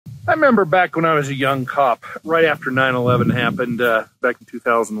I remember back when I was a young cop, right after 9/11 happened, back in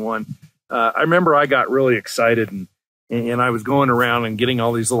 2001. I remember I got really excited and I was going around and getting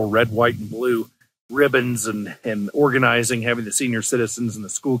all these little red, white, and blue ribbons and organizing, having the senior citizens and the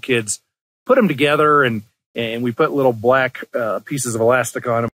school kids put them together, and we put little black pieces of elastic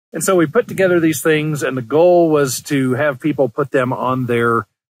on them. And so we put together these things, and the goal was to have people put them on their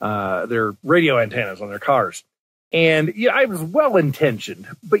radio antennas on their cars. And yeah, I was well-intentioned,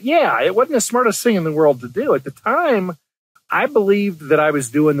 but yeah, it wasn't the smartest thing in the world to do. At the time, I believed that I was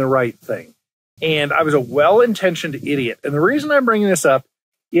doing the right thing, and I was a well-intentioned idiot. And the reason I'm bringing this up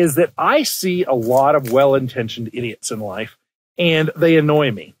is that I see a lot of well-intentioned idiots in life, and they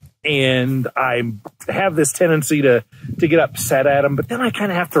annoy me. And I have this tendency to get upset at them, but then I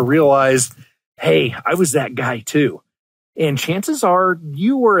kind of have to realize, hey, I was that guy too. And chances are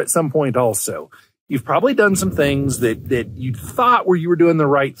you were at some point also. You've probably done some things that you thought you were doing the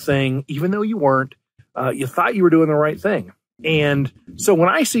right thing, even though you weren't. You thought you were doing the right thing. And so when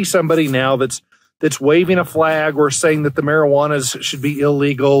I see somebody now that's waving a flag or saying that the marijuana should be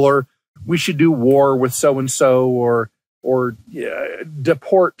illegal, or we should do war with so-and-so, or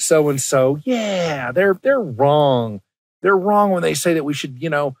deport so-and-so, yeah, they're wrong. They're wrong when they say that we should,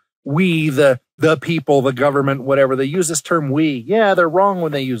 we, the people, the government, whatever. They use this term, we. Yeah, they're wrong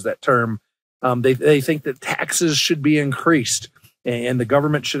when they use that term. They think that taxes should be increased and the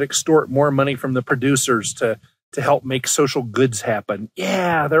government should extort more money from the producers to help make social goods happen.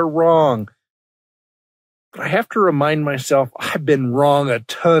 Yeah, they're wrong. But I have to remind myself I've been wrong a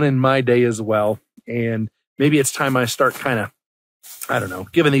ton in my day as well. And maybe it's time I start kind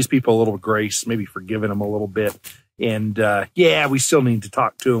of, giving these people a little grace, maybe forgiving them a little bit. And yeah, we still need to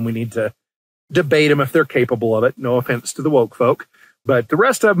talk to them. We need to debate them if they're capable of it. No offense to the woke folk. But the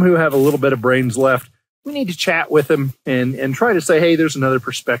rest of them who have a little bit of brains left, we need to chat with them and try to say, hey, there's another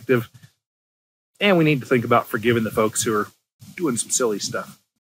perspective. And we need to think about forgiving the folks who are doing some silly stuff.